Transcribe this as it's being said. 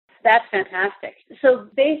That's fantastic. So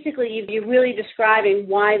basically, you're really describing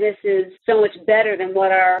why this is so much better than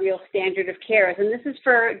what our real standard of care is. And this is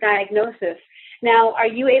for diagnosis. Now, are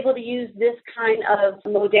you able to use this kind of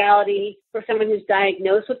modality for someone who's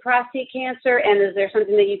diagnosed with prostate cancer? And is there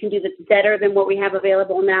something that you can do that's better than what we have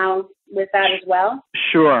available now with that as well?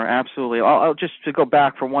 Sure, absolutely. I'll just to go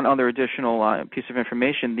back for one other additional piece of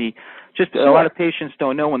information. Sure. A lot of patients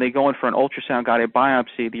don't know when they go in for an ultrasound-guided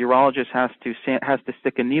biopsy, the urologist has to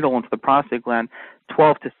stick a needle into the prostate gland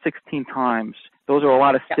 12 to 16 times. Those are a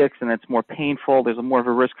lot of sticks, and it's more painful. There's more of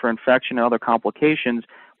a risk for infection and other complications.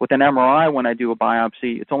 With an MRI, when I do a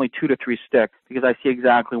biopsy, it's only 2 to 3 sticks because I see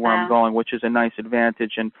exactly where I'm going, which is a nice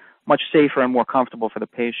advantage and much safer and more comfortable for the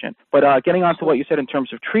patient. But getting on to what you said in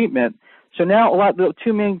terms of treatment, so now the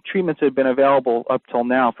two main treatments that have been available up till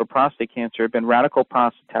now for prostate cancer have been radical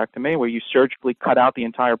prostatectomy, where you surgically cut out the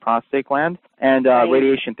entire prostate gland, and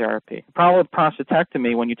radiation therapy. The problem with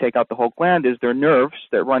prostatectomy, when you take out the whole gland, is there are nerves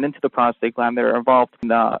that run into the prostate gland that are involved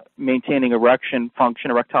in maintaining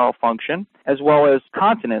erectile function, as well as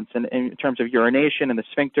continence in terms of urination and the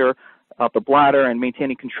sphincter of the bladder and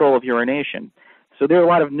maintaining control of urination. So there are a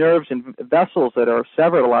lot of nerves and vessels that are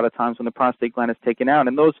severed a lot of times when the prostate gland is taken out,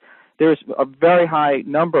 and there's a very high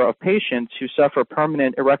number of patients who suffer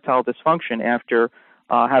permanent erectile dysfunction after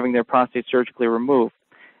having their prostate surgically removed.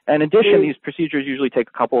 In addition, these procedures usually take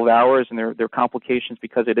a couple of hours, and there are complications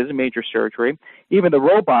because it is a major surgery. Even the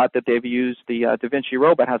robot that they've used, the Da Vinci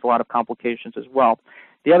robot, has a lot of complications as well.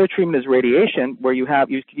 The other treatment is radiation, where you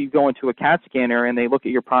go into a CAT scanner and they look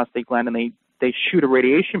at your prostate gland and they shoot a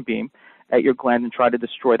radiation beam at your gland and try to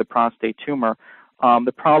destroy the prostate tumor.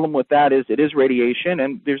 The problem with that is it is radiation,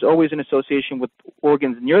 and there's always an association with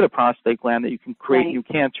organs near the prostate gland that you can create new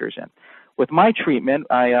cancers in. With my treatment,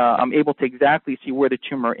 I'm able to exactly see where the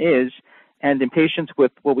tumor is, and in patients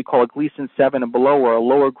with what we call a Gleason 7 and below, or a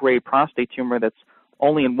lower grade prostate tumor that's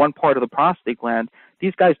only in one part of the prostate gland,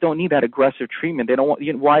 these guys don't need that aggressive treatment. They don't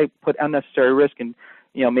want, why put unnecessary risk and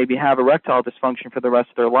maybe have erectile dysfunction for the rest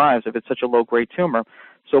of their lives if it's such a low grade tumor.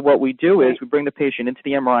 So what we do is we bring the patient into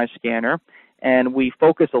the MRI scanner, and we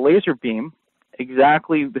focus a laser beam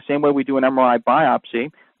exactly the same way we do an MRI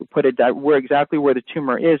biopsy. We put it exactly where the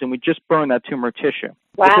tumor is, and we just burn that tumor tissue.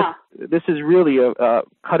 Wow. This is really a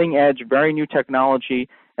cutting-edge, very new technology,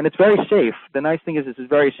 and it's very safe. The nice thing is this is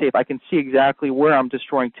very safe. I can see exactly where I'm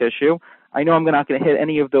destroying tissue. I know I'm not going to hit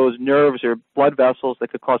any of those nerves or blood vessels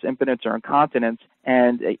that could cause impotence or incontinence,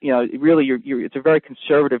 and really it's a very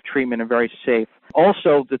conservative treatment and very safe.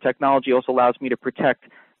 Also, the technology also allows me to protect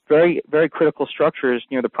very, very critical structures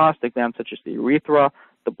near the prostate gland, such as the urethra,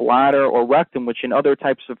 the bladder, or rectum, which in other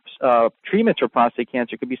types of treatments for prostate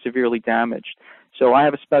cancer could be severely damaged. So I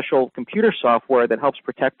have a special computer software that helps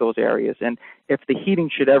protect those areas, and if the heating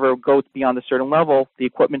should ever go beyond a certain level, the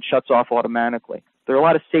equipment shuts off automatically. There are a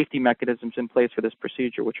lot of safety mechanisms in place for this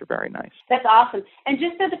procedure, which are very nice. That's awesome. And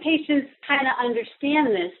just so the patients kind of understand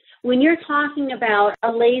this, when you're talking about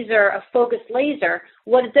a laser, a focused laser,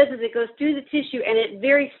 what it does is it goes through the tissue, and it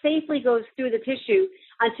very safely goes through the tissue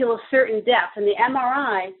until a certain depth. And the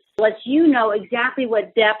MRI lets you know exactly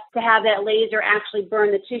what depth to have that laser actually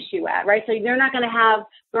burn the tissue at, right? So you're not going to have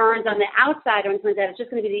burns on the outside or anything like that. It's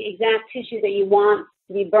just going to be the exact tissue that you want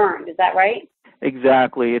to be burned. Is that right?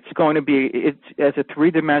 Exactly. It's going to be, as a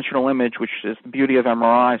three-dimensional image, which is the beauty of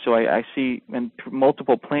MRI. So I see in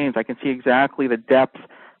multiple planes, I can see exactly the depth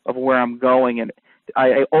of where I'm going, and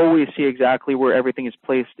I always see exactly where everything is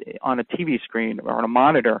placed on a TV screen or on a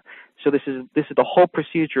monitor. So this is the whole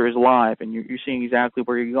procedure is live, and you're seeing exactly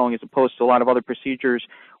where you're going, as opposed to a lot of other procedures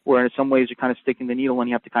where in some ways you're kind of sticking the needle and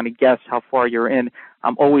you have to kind of guess how far you're in.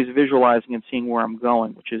 I'm always visualizing and seeing where I'm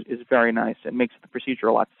going, which is very nice. It makes the procedure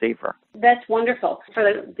a lot safer. That's wonderful.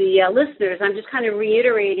 For the listeners, I'm just kind of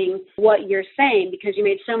reiterating what you're saying because you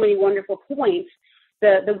made so many wonderful points.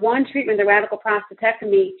 The one treatment, the radical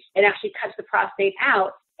prostatectomy, it actually cuts the prostate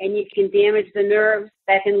out, and you can damage the nerves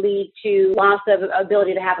that can lead to loss of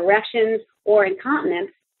ability to have erections or incontinence.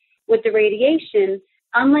 With the radiation,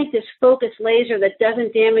 unlike this focused laser that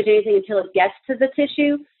doesn't damage anything until it gets to the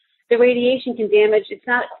tissue, the radiation can damage, it's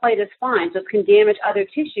not quite as fine, so it can damage other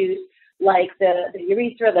tissues like the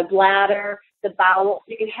urethra, the bladder, the bowel.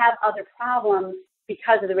 You can have other problems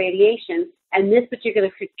because of the radiation, and this particular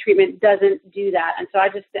treatment doesn't do that. And so I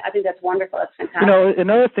think that's wonderful. That's fantastic.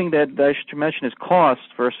 Another thing that I should mention is cost,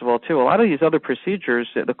 first of all, too. A lot of these other procedures,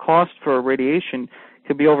 the cost for radiation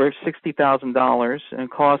could be over $60,000,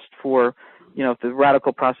 and cost for, the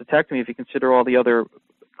radical prostatectomy, if you consider all the other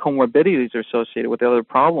comorbidities associated with the other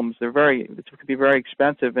problems, it could be very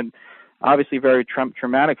expensive. And obviously very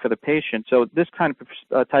traumatic for the patient. So this kind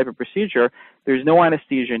of type of procedure, there's no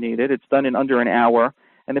anesthesia needed. It's done in under an hour.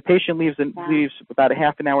 And the patient leaves about a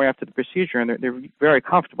half an hour after the procedure, and they're very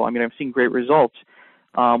comfortable. I mean, I've seen great results,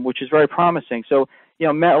 which is very promising. So,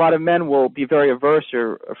 a lot of men will be very averse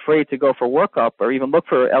or afraid to go for workup or even look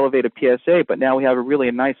for elevated PSA, but now we have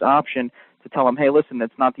a nice option to tell them, hey, listen,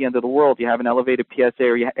 that's not the end of the world. You have an elevated PSA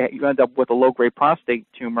or you end up with a low-grade prostate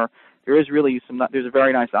tumor. There's a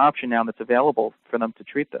very nice option now that's available for them to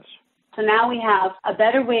treat this. So now we have a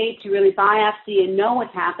better way to really biopsy and know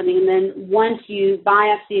what's happening. And then once you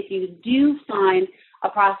biopsy, if you do find a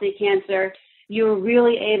prostate cancer, you're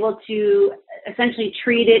really able to essentially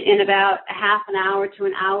treat it in about a half an hour to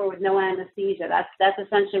an hour with no anesthesia. That's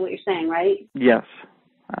essentially what you're saying, right? Yes,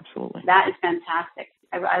 absolutely. That is fantastic.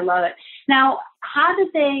 I love it. Now, how did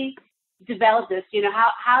they develop this?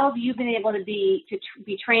 How have you been able to be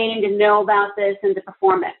trained and know about this and to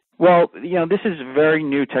perform it? Well, this is very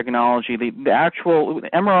new technology. The actual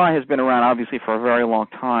MRI has been around, obviously, for a very long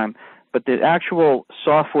time, but the actual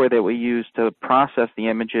software that we use to process the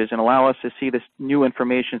images and allow us to see this new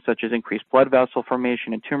information, such as increased blood vessel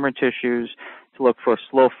formation in tumor tissues, to look for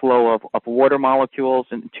slow flow of water molecules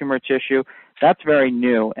in tumor tissue, that's very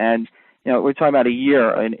new. And, we're talking about a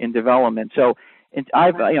year in development. So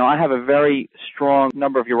I have a very strong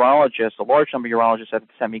number of urologists, a large number of urologists that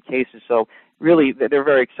send me cases. So really, they're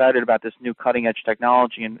very excited about this new cutting-edge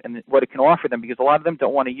technology and what it can offer them, because a lot of them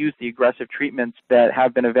don't want to use the aggressive treatments that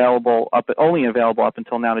have been only available up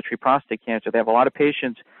until now to treat prostate cancer. They have a lot of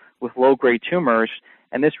patients with low-grade tumors,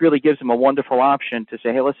 and this really gives them a wonderful option to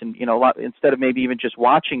say, hey, listen, instead of maybe even just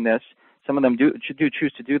watching this, some of them should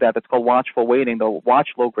choose to do that. That's called watchful waiting. They'll watch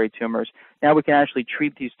low-grade tumors. Now we can actually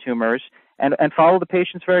treat these tumors and follow the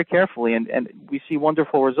patients very carefully, and we see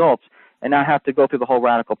wonderful results, and not have to go through the whole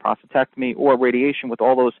radical prostatectomy or radiation with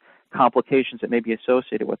all those complications that may be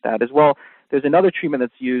associated with that. As well, there's another treatment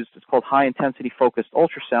that's used. It's called high-intensity focused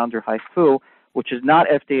ultrasound, or HIFU, which is not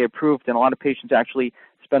FDA approved, and a lot of patients actually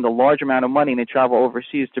spend a large amount of money and they travel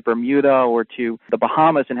overseas to Bermuda or to the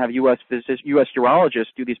Bahamas and have U.S.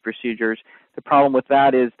 urologists do these procedures. The problem with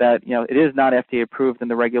that is that, it is not FDA approved and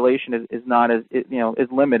the regulation is not is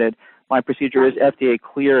limited. My procedure is FDA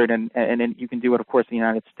cleared, and you can do it, of course, in the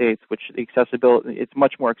United States, which it's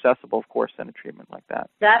much more accessible, of course, than a treatment like that.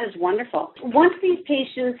 That is wonderful. Once these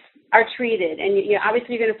patients are treated, and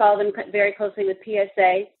obviously you're going to follow them very closely with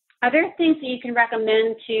PSA, are there things that you can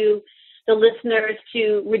recommend to the listeners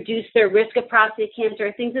to reduce their risk of prostate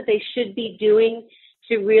cancer, things that they should be doing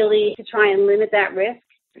to try and limit that risk?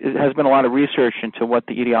 There has been a lot of research into what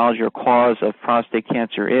the etiology or cause of prostate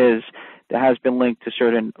cancer is. That has been linked to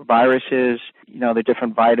certain viruses, the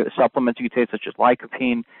different supplements you can take, such as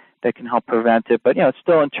lycopene, that can help prevent it. But, it's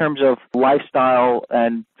still in terms of lifestyle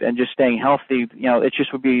and just staying healthy, it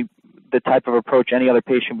just would be the type of approach any other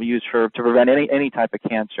patient would use to prevent any type of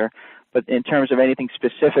cancer. But in terms of anything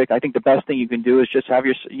specific, I think the best thing you can do is just have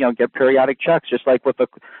get periodic checks, just like with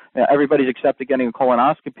everybody's accepted getting a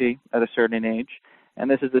colonoscopy at a certain age. And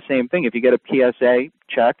this is the same thing. If you get a PSA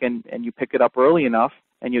check and you pick it up early enough,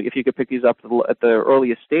 and if you could pick these up at the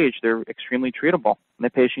earliest stage, they're extremely treatable. And the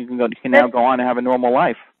patient can now go on and have a normal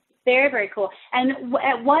life. Very, very cool. And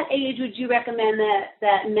at what age would you recommend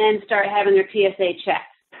that men start having their PSA checked?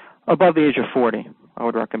 Above the age of 40, I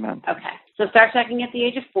would recommend. Okay. So start checking at the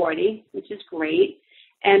age of 40, which is great.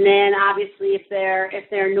 And then obviously if they're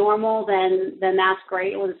normal, then that's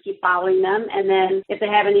great. We'll just keep following them. And then if they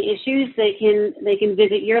have any issues, they can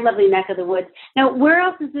visit your lovely neck of the woods. Now, where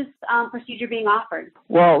else is this procedure being offered?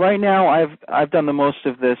 Well, right now I've done the most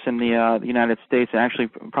of this in the United States and actually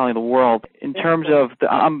probably the world. In terms of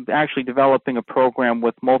I'm actually developing a program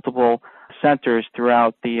with multiple centers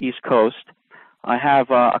throughout the East Coast. I have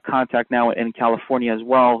a contact now in California as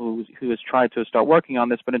well who has tried to start working on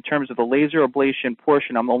this, but in terms of the laser ablation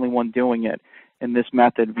portion, I'm the only one doing it in this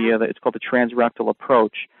method it's called the transrectal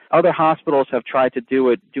approach. Other hospitals have tried to do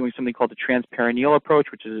it doing something called the transperineal approach,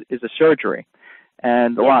 which is a surgery.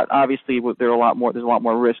 And there's a lot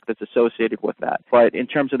more risk that's associated with that. But in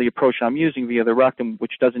terms of the approach I'm using via the rectum,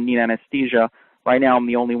 which doesn't need anesthesia, right now I'm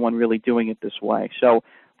the only one really doing it this way.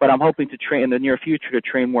 But I'm hoping to train in the near future to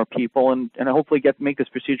train more people and hopefully make this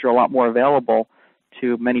procedure a lot more available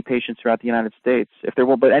to many patients throughout the United States.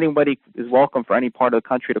 But anybody is welcome for any part of the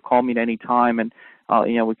country to call me at any time, and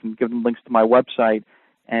we can give them links to my website,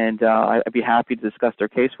 and I'd be happy to discuss their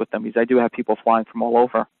case with them, because I do have people flying from all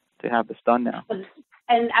over to have this done now.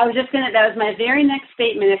 And I was that was my very next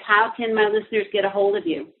statement, is how can my listeners get a hold of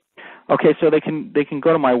you? Okay, so they can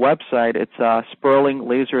go to my website. It's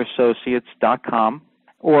SperlingLaserAssociates.com.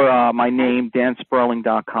 or my name,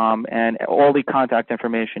 dansperling.com, and all the contact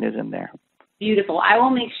information is in there. Beautiful. I will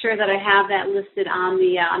make sure that I have that listed on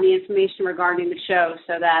the information regarding the show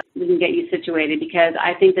so that we can get you situated, because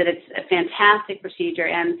I think that it's a fantastic procedure.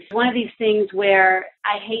 And one of these things where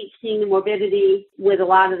I hate seeing the morbidity with a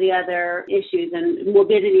lot of the other issues, and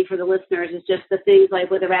morbidity for the listeners is just the things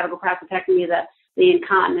like with the radical prostatectomy, the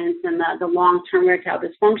incontinence and the long-term erectile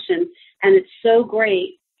dysfunction. And it's so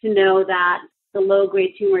great to know that the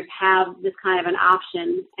low-grade tumors have this kind of an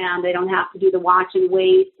option, and they don't have to do the watch and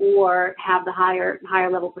wait or have the higher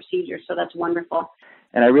level procedure. So that's wonderful.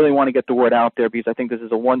 And I really want to get the word out there, because I think this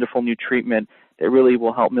is a wonderful new treatment that really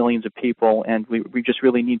will help millions of people, and we just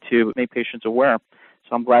really need to make patients aware.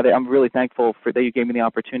 So I'm really thankful for that you gave me the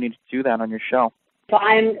opportunity to do that on your show. Well,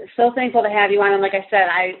 I'm so thankful to have you on, and like I said,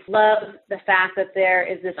 I love the fact that there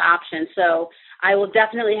is this option. So I will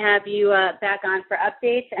definitely have you back on for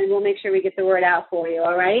updates, and we'll make sure we get the word out for you,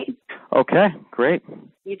 all right? Okay, great.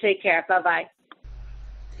 You take care. Bye-bye.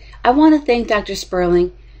 I want to thank Dr.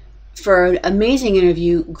 Sperling for an amazing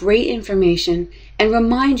interview, great information, and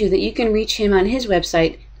remind you that you can reach him on his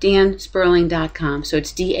website, dansperling.com. So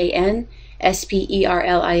it's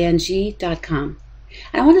DANSPERLING.com.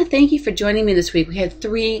 And I want to thank you for joining me this week. We had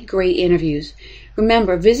 3 great interviews.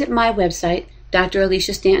 Remember, visit my website,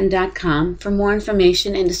 draliciastanton.com, for more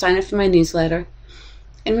information and to sign up for my newsletter.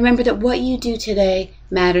 And remember that what you do today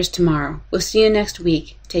matters tomorrow. We'll see you next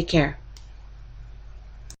week. Take care.